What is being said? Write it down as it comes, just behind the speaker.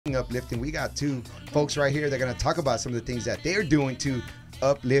Uplifting. We got two folks right here. They're going to talk about some of the things that they're doing to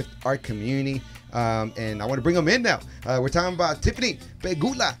uplift our community. And I want to bring them in now. We're talking about Tiffany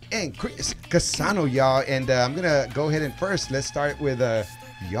Begula and Chris Casano, y'all. And I'm going to go ahead and first, let's start with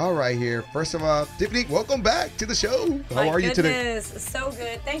y'all right here. First of all, Tiffany, welcome back to the show. How are you today? So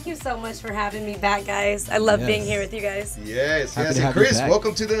good. Thank you so much for having me back, guys. I love being here with you guys. Yes. And Chris,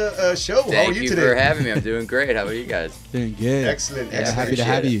 welcome to the show. How are you today? Thank you for having me. I'm doing great. How about you guys? Doing good. Excellent. Happy to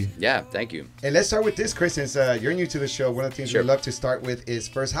have you. Yeah, thank you. And let's start with this, Chris, since you're new to the show. One of the things we love to start with is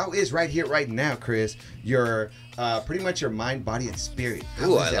first, how is right here, right now, Chris, your pretty much your mind, body, and spirit?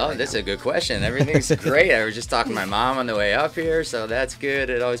 Ooh, I love it. That's a good question. Everything's great. I was just talking to my mom on the way up here, so that's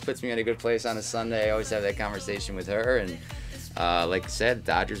good. It always puts me in a good place on a Sunday. I always have that conversation with her, and like I said,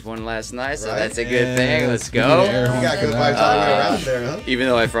 Dodgers won last night, so that's a good thing. Let's go. You got good vibes all the way around there, huh? Even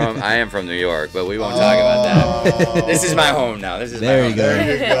though I am from New York, but we won't talk about that. This is my home now. This is there my home.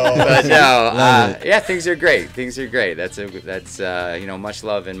 There you go. But no, yeah, things are great. Things are great. That's you know, much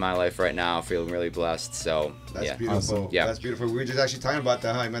love in my life right now. Feeling really blessed. So that's beautiful. Awesome. Yeah, that's beautiful. We were just actually talking about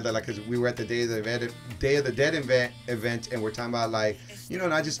that. How I meant that, like, cause we were at the Day of the Dead event, and we're talking about, like, you know,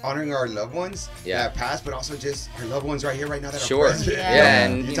 not just honoring our loved ones that passed, but also just our loved ones right here, right now that are present. Yeah,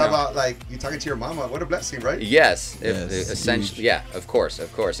 and you talk about, like, you talking to your mama. What a blessing, right? Yes, essentially. Yeah, of course,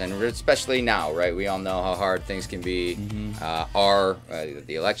 and especially now, right? We all know how hard things can be. The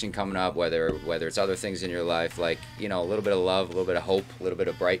election coming up, whether it's other things in your life, like, you know, a little bit of love, a little bit of hope, a little bit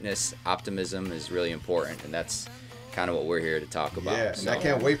of brightness, optimism is really important, and that's kind of what we're here to talk about. Yeah, and I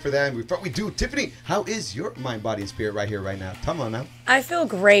can't wait for that. And before we do, Tiffany, how is your mind, body, and spirit right here, right now? Come on now. I feel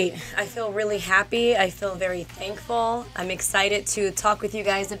great. I feel really happy. I feel very thankful. I'm excited to talk with you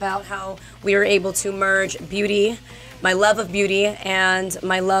guys about how we were able to merge beauty, my love of beauty, and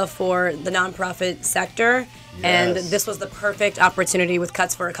my love for the nonprofit sector. Yes. And this was the perfect opportunity with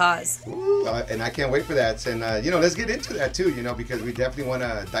Cuts for a Cause. Ooh, and I can't wait for that. And, you know, let's get into that too, you know, because we definitely want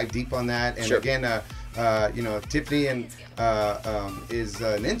to dive deep on that. And again, you know, Tiffany is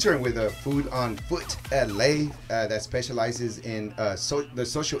an intern with Food on Foot LA that specializes in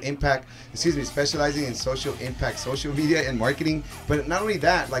specializing in social impact, social media and marketing. But not only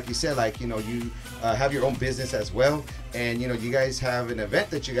that, like you said, like, you know, you have your own business as well. And, you know, you guys have an event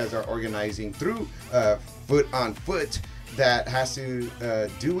that you guys are organizing through Food on Foot that has to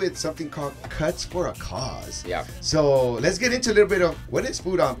do with something called Cuts for a Cause. Yeah. So let's get into a little bit of what is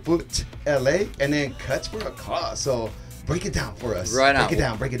Food on Foot LA and then Cuts for a Cause. So break it down for us. Right on.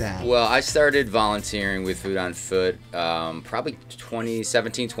 Break it down. Well, I started volunteering with Food on Foot probably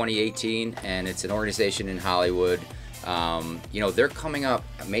 2017, 2018, and it's an organization in Hollywood. You know, they're coming up,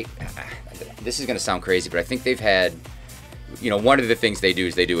 this is going to sound crazy, but I think they've had, you know, one of the things they do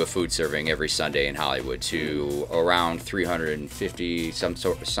is they do a food serving every Sunday in Hollywood to around 350,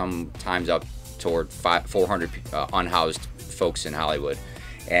 sometimes up toward 400 unhoused folks in Hollywood.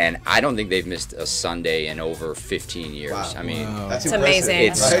 And I don't think they've missed a Sunday in over 15 years. Wow. I mean, that's amazing.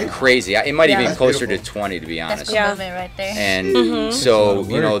 It's crazy. It might even be closer to 20, to be honest. That's commitment right there. And so,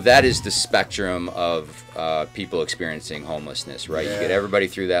 you know, that is the spectrum of people experiencing homelessness, right? You get everybody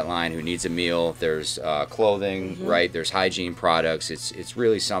through that line who needs a meal. There's clothing, right? There's hygiene products. It's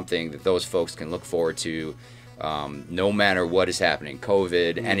really something that those folks can look forward to. No matter what is happening,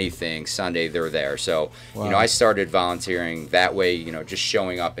 COVID, anything, Sunday, they're there. So, you know, I started volunteering that way, you know, just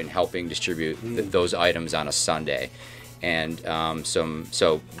showing up and helping distribute those items on a Sunday. And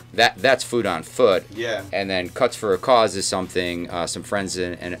so that's Food on Foot. Yeah. And then Cuts for a Cause is something some friends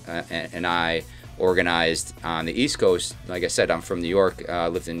and I organized on the East Coast. Like I said, I'm from New York,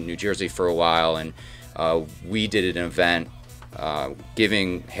 lived in New Jersey for a while, and we did an event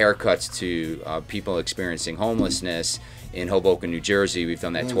giving haircuts to people experiencing homelessness in Hoboken, New Jersey. We've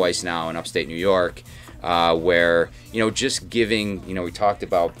done that twice now in upstate New York, where, you know, just giving, you know, we talked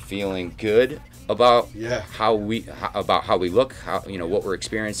about feeling good about how we look, how, you know, what we're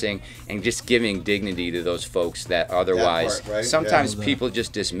experiencing, and just giving dignity to those folks that otherwise sometimes people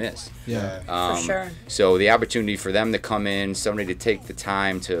just dismiss. For sure. So the opportunity for them to come in, somebody to take the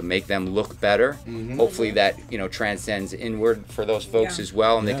time to make them look better, hopefully that, you know, transcends inward for those folks as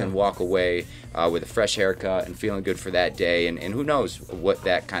well, and they can walk away with a fresh haircut and feeling good for that day, and who knows what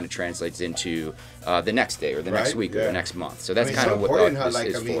that kind of translates into the next day or the next week or the next month. So that's kind of what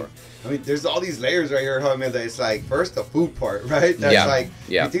this is for. I mean, there's all these layers right here. How I mean, that it's like first the food part, right? That's like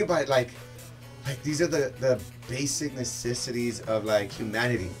you think about it, like these are the basic necessities of like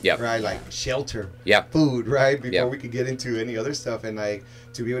humanity, right? Like shelter, food, right? Before we could get into any other stuff, and like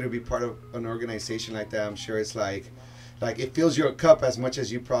to be able to be part of an organization like that, I'm sure it's like, like it fills your cup as much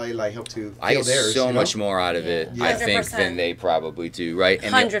as you probably like help to fill I get theirs. so much more out of it, I think, 100%. than they probably do, right?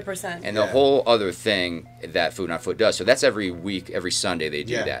 And 100%. And the whole other thing that Food on Foot does, so that's every week, every Sunday they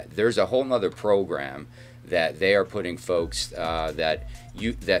do that. There's a whole nother program that they are putting folks so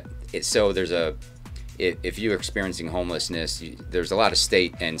there's if you're experiencing homelessness, there's a lot of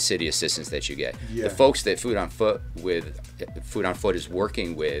state and city assistance that you get. The folks that Food on Foot is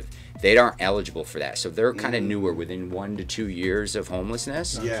working with, they aren't eligible for that. So they're kind of newer, within 1 to 2 years of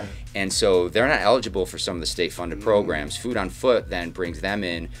homelessness. And so they're not eligible for some of the state-funded programs. Food on Foot then brings them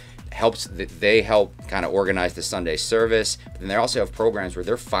in, they help kind of organize the Sunday service. But then they also have programs where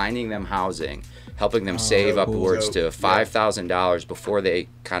they're finding them housing, helping them save upwards to $5,000 before they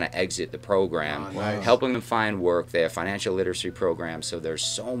kind of exit the program, helping them find work. They have financial literacy programs, so there's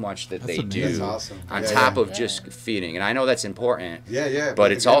so much that they do on top of just feeding. And I know that's important,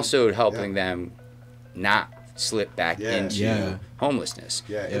 but it's also helping them not slip back into homelessness.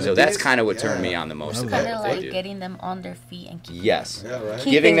 So that's kind of what turned me on the most. Kind of like getting them on their feet and keeping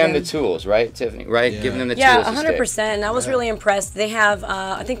giving them the tools, right, Tiffany? Right, giving them the tools. 100%. And I was really impressed. They have,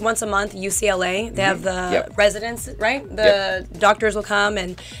 I think once a month, UCLA. They have the residents, right? The doctors will come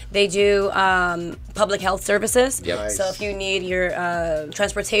and they do public health services. So if you need your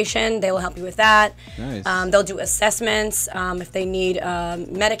transportation, they will help you with that. They'll do assessments. If they need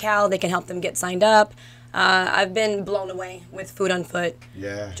Medi-Cal, they can help them get signed up. I've been blown away with Food on Foot.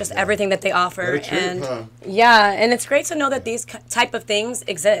 Just everything that they offer. And and it's great to know that these type of things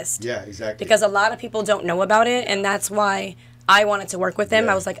exist. Because a lot of people don't know about it, and that's why I wanted to work with them.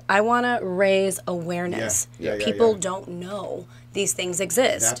 I was like, I want to raise awareness. People don't know these things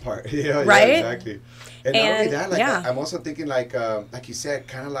exist. That part. Right? Exactly. And not only that, like I'm also thinking like you said,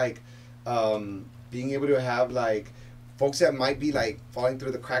 kind of like being able to have like folks that might be like falling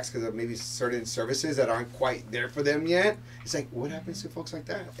through the cracks because of maybe certain services that aren't quite there for them yet. It's like, what happens to folks like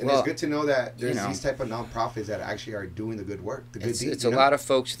that? And it's good to know that there's these type of nonprofits that actually are doing the good work, the good deeds. It's a lot of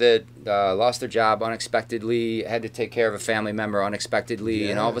folks that lost their job unexpectedly, had to take care of a family member unexpectedly,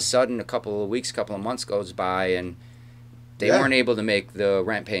 and all of a sudden a couple of weeks, couple of months goes by and they weren't able to make the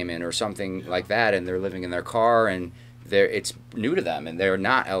rent payment or something like that, and they're living in their car, and it's new to them and they're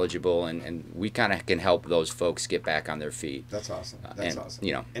not eligible, and we kind of can help those folks get back on their feet. That's awesome. Awesome.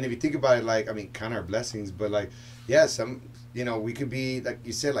 You know, and if you think about it, like, I mean, kind of our blessings, but like, some, we could be, like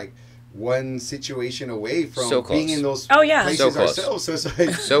you said, like one situation away from being in those places ourselves. So it's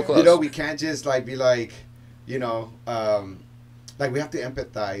like, so close. We can't just like be like, like we have to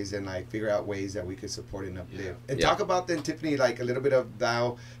empathize and like figure out ways that we could support and uplift. And talk about then, Tiffany, like a little bit of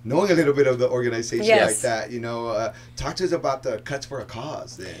knowing a little bit of the organization like that, talk to us about the Cuts for a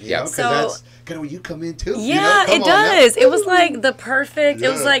Cause then, because that's kind of where you come in too. It does. It was like the perfect,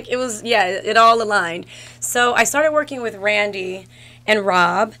 it all aligned. So I started working with Randy and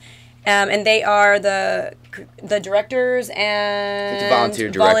Rob, and they are the directors and the volunteer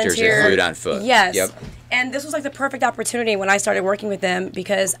directors at Food on Foot. Yes. Yep. And this was like the perfect opportunity when I started working with them,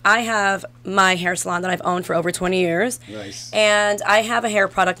 because I have my hair salon that I've owned for over 20 years. Nice. And I have a hair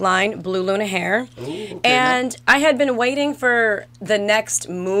product line, Bleulunahair. And I had been waiting for the next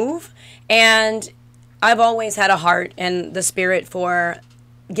move, and I've always had a heart and the spirit for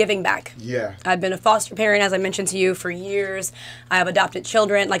giving back. I've been a foster parent, as I mentioned to you, for years. I have adopted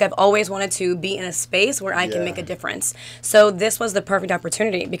children. Like, I've always wanted to be in a space where I can make a difference. So this was the perfect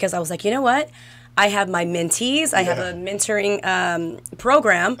opportunity, because I was like, you know what? I have my mentees. I have a mentoring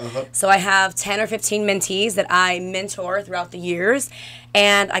program. So I have 10 or 15 mentees that I mentor throughout the years,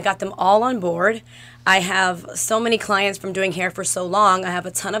 and I got them all on board. I have so many clients from doing hair for so long. I have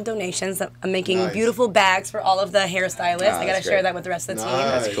a ton of donations that I'm making beautiful bags for all of the hairstylists. I got to share that with the rest of the team.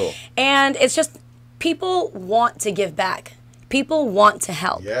 That's cool. And it's just, people want to give back. People want to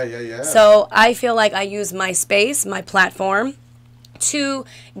help. So I feel like I use my space, my platform, to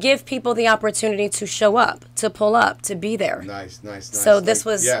give people the opportunity to show up, to pull up, to be there. Nice. So this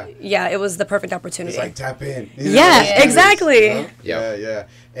was, it was the perfect opportunity. It's like tap in. Exactly. Yeah.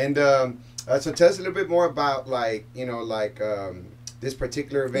 And so tell us a little bit more about this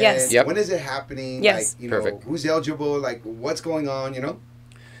particular event. Yes. When is it happening? Yes. Like, who's eligible? Like, what's going on?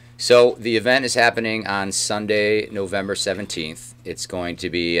 So the event is happening on Sunday, November 17th. It's going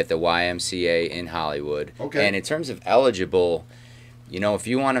to be at the YMCA in Hollywood. Okay. And in terms of eligible, if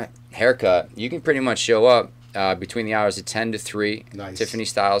you want a haircut, you can pretty much show up between the hours of 10 to 3. Nice. Tiffany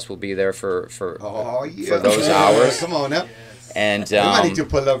Styles will be there for for those hours. Come on now. And we might need to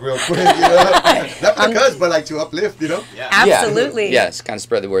pull up real quick, not because, but like to uplift, Absolutely. Yes, kind of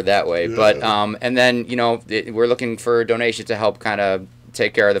spread the word that way. But and then we're looking for donations to help kind of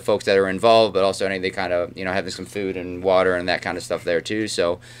take care of the folks that are involved, but also they kind of, having some food and water and that kind of stuff there too.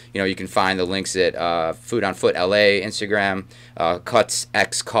 So, you can find the links at Food on Foot LA Instagram, Cuts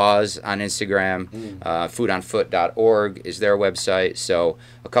X Cause on Instagram, foodonfoot.org is their website. So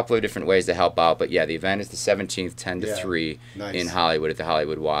a couple of different ways to help out. But yeah, the event is the 17th, 10 to 3 in Hollywood at the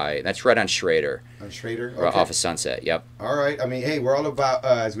Hollywood Y. That's right on Schrader. On Schrader? Okay. Off of Sunset, yep. All right. I mean, hey, we're all about,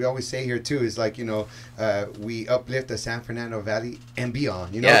 as we always say here too, is like, we uplift the San Fernando Valley and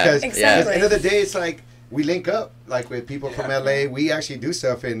beyond, because exactly. at the end of the day, it's like we link up like with people from LA. We actually do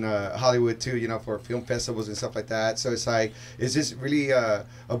stuff in Hollywood too, for film festivals and stuff like that. So it's like, it's just really a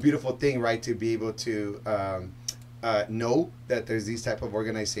beautiful thing, right, to be able to know that there's these type of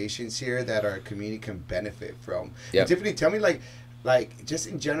organizations here that our community can benefit from. Yep. And Tiffany, tell me like just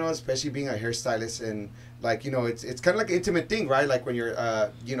in general, especially being a hairstylist, and like, it's kind of like an intimate thing, right? Like when you're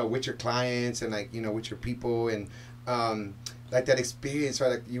with your clients and like, with your people, and like that experience,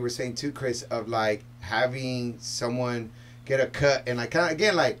 right? Like you were saying too, Chris, of like having someone get a cut and like kind of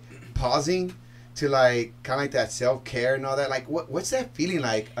again like pausing to like kind of like that self-care and all that. Like what's that feeling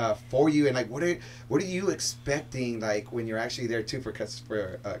like for you, and like what are you expecting like when you're actually there too for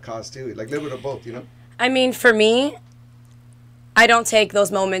cause too, like a little bit of both, I mean, for me, I don't take those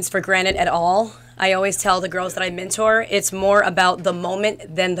moments for granted at all. I always tell the girls that I mentor, it's more about the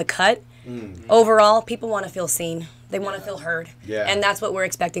moment than the cut. Overall, people want to feel seen. They want to feel heard. Yeah. And that's what we're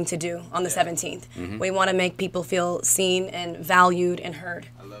expecting to do on the 17th. We want to make people feel seen and valued and heard.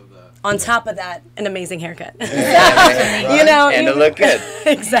 I love that. On top of that, an amazing haircut. Right. And to look good.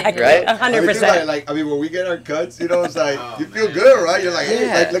 Exactly. Right? 100%. Like when we get our cuts, it's like you feel good, right? You're like,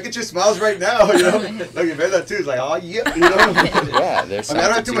 hey, like, look at your smiles right now, Look at Bella too. It's like, oh yeah, Yeah, there's I mean, I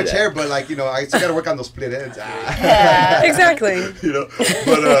don't have too much hair, but like, I still gotta work on those split ends. Yeah, exactly.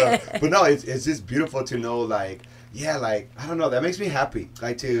 But no, it's just beautiful to know, like, yeah, like, I don't know, that makes me happy.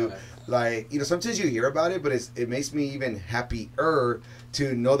 Like to, like, sometimes you hear about it, but it makes me even happier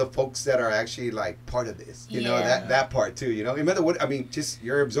to know the folks that are actually like part of this, that part too, no matter what, I mean, just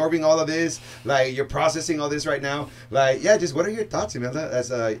you're absorbing all of this, like you're processing all this right now, like, yeah, just what are your thoughts, Imelda,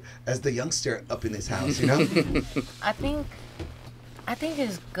 as the youngster up in this house, I think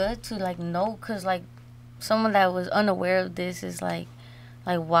it's good to like know, cause like someone that was unaware of this is like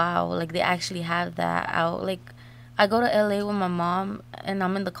wow, like they actually have that out. Like I go to LA with my mom and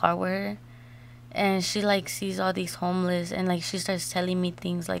I'm in the car with her, and she like sees all these homeless, and like she starts telling me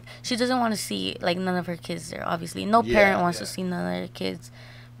things like she doesn't want to see like none of her kids there. Obviously no parent wants to see none of their kids,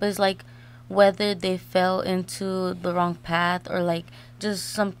 but it's like whether they fell into the wrong path or like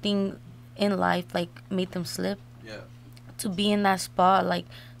just something in life like made them slip, to be in that spot, like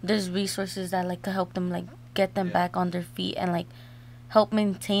there's resources that like could help them like get them back on their feet and like help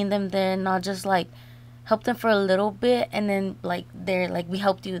maintain them there, not just like help them for a little bit and then like they're like, we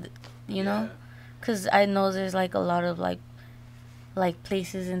helped you, know, because I know there's like a lot of like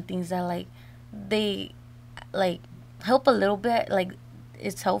places and things that like they like help a little bit, like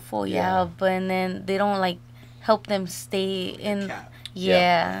it's helpful, but and then they don't like help them stay in.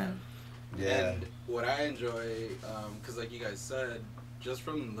 And what I enjoy, because like you guys said, just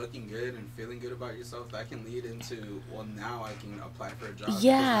from looking good and feeling good about yourself, that can lead into, well, now I can apply for a job.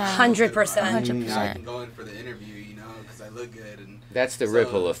 100%. Now I can go in for the interview, because I look good. And that's the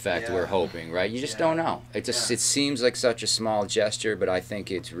ripple effect we're hoping, right? You just don't know. It just it seems like such a small gesture, but I think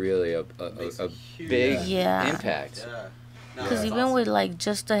it's really a big impact. Because even with like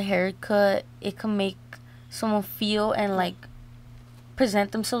just a haircut, it can make someone feel and like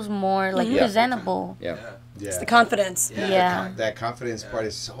present themselves more like presentable. It's the confidence. That confidence part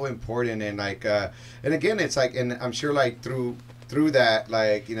is so important, and like and again, it's like, and I'm sure like through that,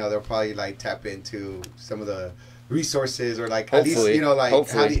 like, they'll probably like tap into some of the resources, or like hopefully, at least like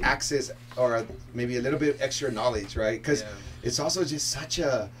how the access, or maybe a little bit extra knowledge, right? Because it's also just such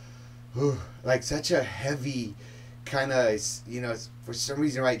a heavy kind of, for some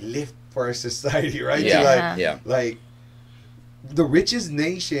reason, right, lift for our society, right? Like the richest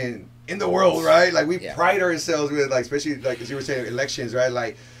nation in the world, right? Like we pride ourselves with, like, especially like as you were saying, elections, right?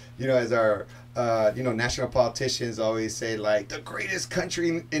 Like, as our national politicians always say, like, the greatest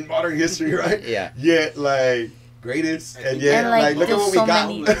country in modern history, right? Yet like greatest, and yet like look at what we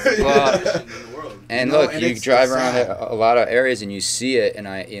got. And look, you drive around a lot of areas and you see it, and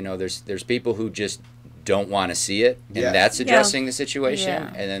there's people who just don't want to see it, and that's addressing the situation.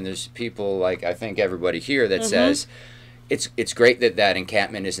 And then there's people like, I think everybody here that says, it's great that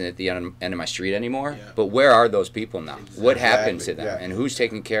encampment isn't at the end of my street anymore, but where are those people now? What happened to them? And who's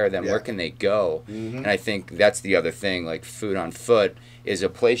taking care of them? Where can they go? And I think that's the other thing, like Food on Foot is a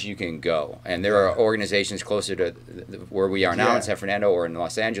place you can go. And there are organizations closer to where we are now in San Fernando or in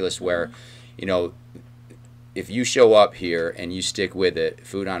Los Angeles where, you know, if you show up here and you stick with it,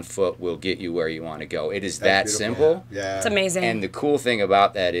 Food on Foot will get you where you want to go. It is that simple. Yeah. It's amazing. And the cool thing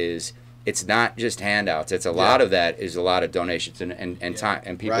about that is it's not just handouts. It's a lot of that is a lot of donations and time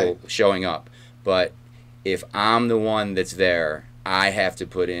and people showing up. But if I'm the one that's there, I have to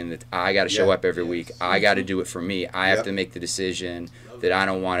put in that I got to show up every week. I got to do it for me. I have to make the decision that I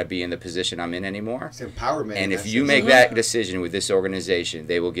don't want to be in the position I'm in anymore. It's empowerment. And if you make that decision with this organization,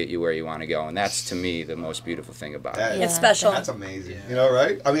 they will get you where you want to go. And that's, to me, the most beautiful thing about it. It's special. That's amazing. You know,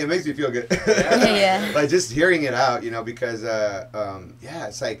 right? I mean, it makes me feel good. Yeah. Like, just hearing it out, you know, because,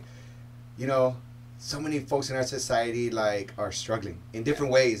 it's like, you know, so many folks in our society, like, are struggling in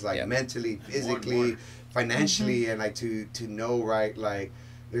different ways, like, mentally, physically, financially, and, like, to know, right, like,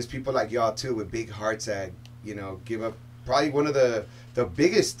 there's people like y'all, too, with big hearts that, you know, give up. Probably one of the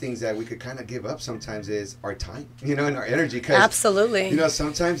biggest things that we could kind of give up sometimes is our time, you know, and our energy. Cause, absolutely. You know,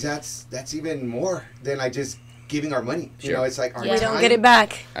 sometimes that's even more than like just giving our money. You know, it's like our time. We don't get it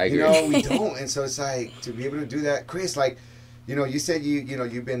back. I agree. You know, we don't. And so it's like to be able to do that. Chris, like, you know, you said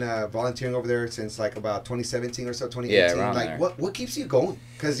you've been volunteering over there since like about 2017 or so, 2018. Yeah, around like there. what keeps you going?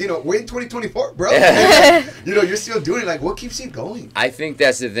 Because, you know, we're in 2024, bro. You know, you're still doing it. Like, what keeps you going? I think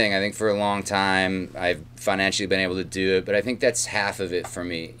that's the thing. I think for a long time I've financially been able to do it, but I think that's half of it for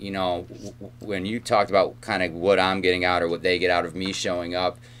me. You know, when you talked about kind of what I'm getting out or what they get out of me showing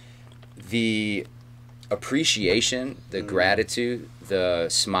up, the appreciation, the gratitude, the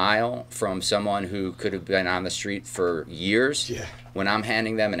smile from someone who could have been on the street for years. When I'm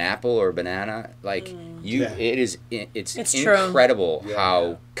handing them an apple or a banana, like it's incredible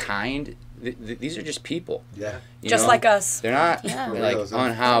how kind. These are just people. Just like us. They're not like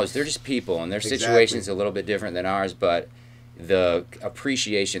unhoused. They're just people, and their situation's a little bit different than ours, but the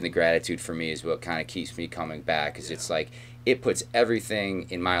appreciation, the gratitude for me is what kind of keeps me coming back, because it's like it puts everything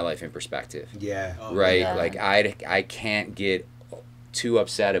in my life in perspective. Like I can't get too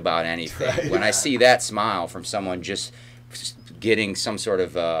upset about anything. When I see that smile from someone just getting some sort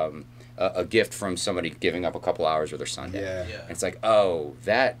of a gift from somebody giving up a couple hours with their Sunday. It's like, oh,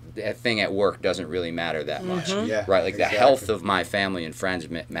 that thing at work doesn't really matter that much. Right? Like the health of my family and friends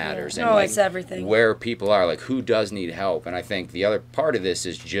matters. And like it's everything. Where people are, like who does need help. And I think the other part of this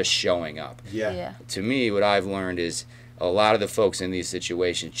is just showing up. To me, what I've learned is a lot of the folks in these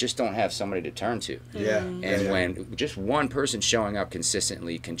situations just don't have somebody to turn to. And when just one person showing up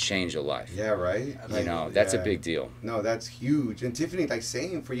consistently can change a life. Right? You know, that's a big deal. No, that's huge. And Tiffany, like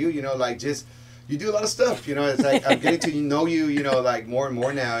saying for you, you know, like just, you do a lot of stuff, you know, it's like I'm getting to know you, you know, like more and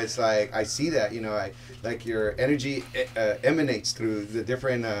more now. It's like I see that, you know, like your energy emanates through the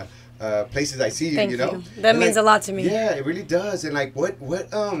different places I see you, you know. That means a lot to me. Yeah, it really does. And like what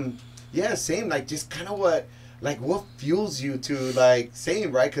same, like just kind of what fuels you to like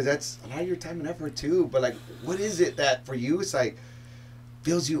same, right? Because that's a lot of your time and effort too. But like, what is it that for you it's like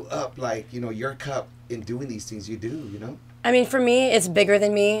fills you up, like, you know, your cup in doing these things you do, you know? I mean, for me, it's bigger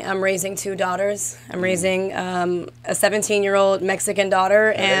than me. I'm raising 2 daughters. I'm raising a 17-year-old Mexican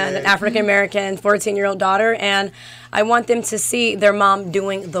daughter and an African-American 14-year-old daughter. And I want them to see their mom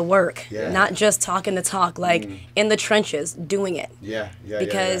doing the work, not just talking the talk, like in the trenches, doing it.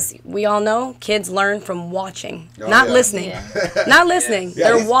 Because we all know kids learn from watching, not listening. Not listening.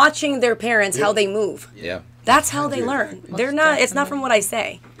 They're watching their parents, how they move. That's how they learn. They're not. It's not from what I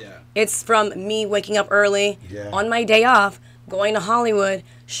say. It's from me waking up early on my day off, going to Hollywood,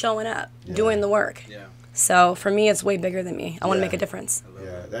 showing up, doing the work. So for me, it's way bigger than me. I want to make a difference.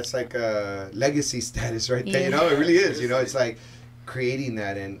 That's like a legacy status right there. You know, it really is. You know, it's like creating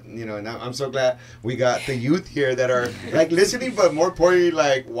that, and you know, now I'm so glad we got the youth here that are like listening, but more importantly,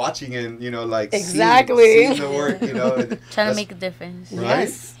 like watching and you know, like seeing the work. You know, trying to make a difference.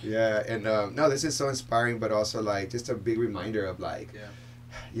 Right? And no, this is so inspiring, but also like just a big reminder of like.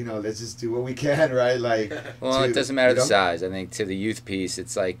 You know, let's just do what we can, right? Like, well, it doesn't matter the size. I think to the youth piece,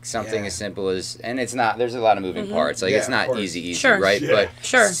 it's like something as simple as, and it's not. There's a lot of moving parts. Like it's not easy, right? But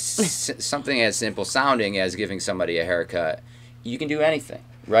something as simple sounding as giving somebody a haircut, you can do anything,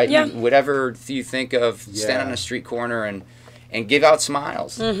 right? Whatever you think of, stand on a street corner and give out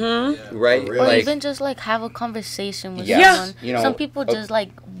smiles, right? Or like, even just like have a conversation with someone. You know, some people just like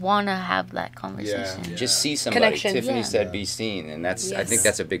want to have that conversation. Just see somebody. Connection. Tiffany said be seen, and that's I think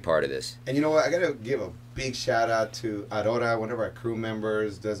that's a big part of this. And you know what? I gotta give a big shout out to Aurora, one of our crew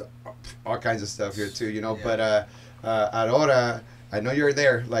members, does all kinds of stuff here too. You know, but Aurora, I know you're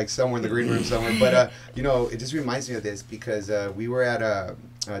there, like somewhere in the green room somewhere. But you know, it just reminds me of this because we were at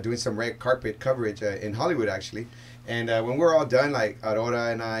doing some red carpet coverage in Hollywood actually. And when we're all done, like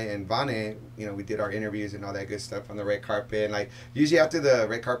Aurora and I and Vane, you know, we did our interviews and all that good stuff on the red carpet. And like usually after the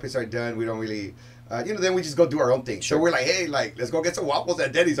red carpets are done, we don't really, you know, then we just go do our own thing. Sure. So we're like, hey, like let's go get some waffles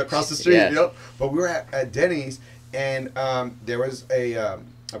at Denny's across the street, you know. But we were at Denny's, and there was a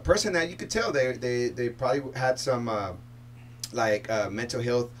person that you could tell they probably had some like mental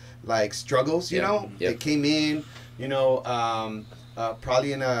health like struggles, you know. They came in, you know,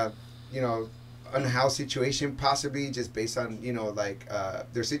 probably in a, you know, unhoused situation, possibly just based on, you know, like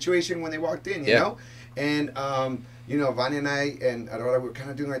their situation when they walked in, you know. And you know, Vanya and I and Aurora were kind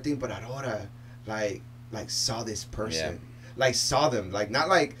of doing our thing, but Aurora like saw this person, like saw them, like not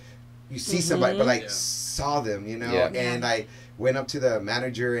like you see somebody, but like saw them, you know. And I went up to the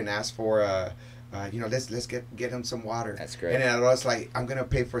manager and asked for you know, let's get him some water. That's great. And then I was like, I'm gonna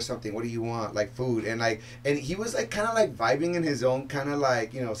pay for something. What do you want? Like food. And like, and he was like kind of like vibing in his own kind of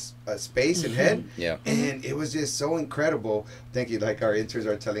like, you know, space and head. Yeah. And it was just so incredible. Thank you. Like our interns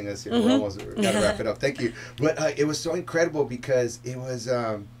are telling us here, we're almost gotta wrap it up. Thank you. But it was so incredible because it was,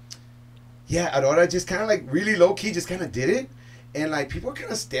 yeah, Aurora just kind of like really low key just kind of did it. And like people were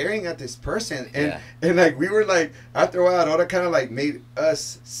kind of staring at this person, and like we were like, after a while, Aurora kind of like made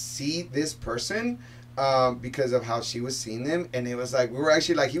us see this person because of how she was seeing them, and it was like we were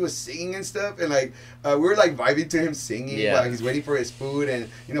actually like he was singing and stuff, and like we were like vibing to him singing while he's waiting for his food, and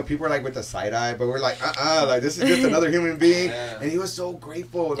you know people were like with the side eye, but we're like like this is just another human being, and he was so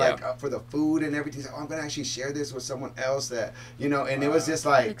grateful like for the food and everything. He's like, oh, I'm gonna actually share this with someone else that you know, and it was just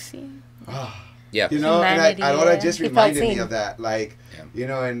like, yeah, you know, humanity, and Aurora just reminded me seen. of that, like, you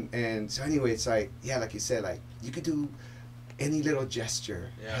know, and so anyway, it's like, yeah, like you said, like you could do any little gesture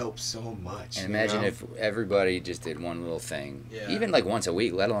helps so much. And imagine if everybody just did one little thing, even like once a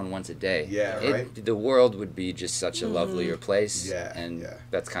week, let alone once a day. Right. The world would be just such a lovelier place. And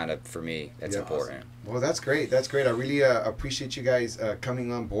that's kind of, for me, that's important. Well, that's great. That's great. I really appreciate you guys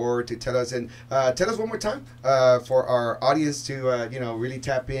coming on board to tell us, and tell us one more time for our audience to you know, really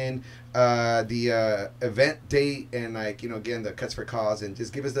tap in the event date and like, you know, again, the Cuts for Cause, and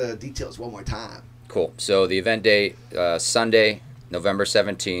just give us the details one more time. Cool. So the event date, Sunday, November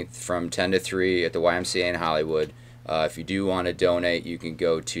 17th from 10 to 3 at the YMCA in Hollywood. If you do want to donate, you can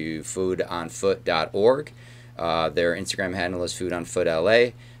go to foodonfoot.org. Their Instagram handle is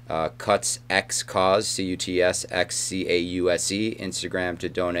foodonfootla. Cuts X Cause, CUTSXCAUSE, Instagram to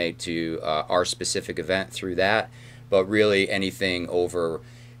donate to our specific event through that. But really anything over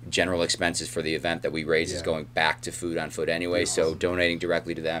general expenses for the event that we raise is going back to Food on Foot anyway. So donating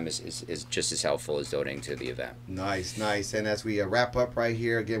directly to them is just as helpful as donating to the event. Nice. And as we wrap up right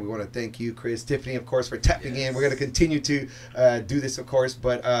here, again, we want to thank you, Chris, Tiffany, of course, for tapping in. We're going to continue to do this, of course,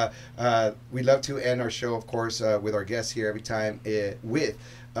 but we love to end our show, of course, with our guests here every time with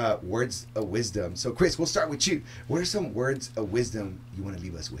words of wisdom. So, Chris, we'll start with you. What are some words of wisdom you want to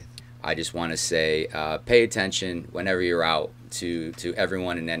leave us with? I just want to say, pay attention whenever you're out to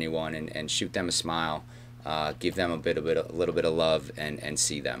everyone and anyone, and shoot them a smile, give them a little bit of love, and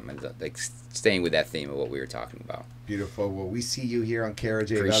see them, and like staying with that theme of what we were talking about. Beautiful. Well, we see you here on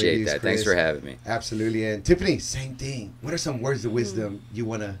KRJ. Appreciate that. Chris. Thanks for having me. Absolutely. And Tiffany, same thing. What are some words of wisdom you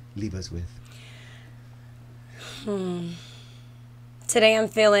want to leave us with? Today I'm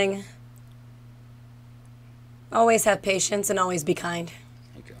feeling always have patience and always be kind.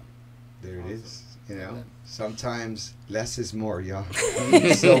 There it is. You know, sometimes less is more, y'all.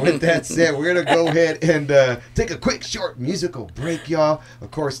 So with that said, we're going to go ahead and take a quick, short musical break, y'all.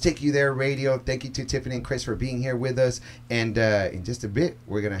 Of course, Take You There Radio. Thank you to Tiffany and Chris for being here with us. And in just a bit,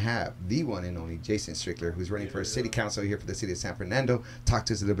 we're going to have the one and only Jason Strickler, who's running for city council here for the city of San Fernando. Talk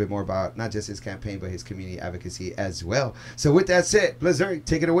to us a little bit more about not just his campaign, but his community advocacy as well. So with that said, Blizzard,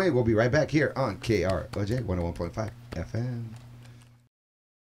 take it away. We'll be right back here on KROJ 101.5 FM.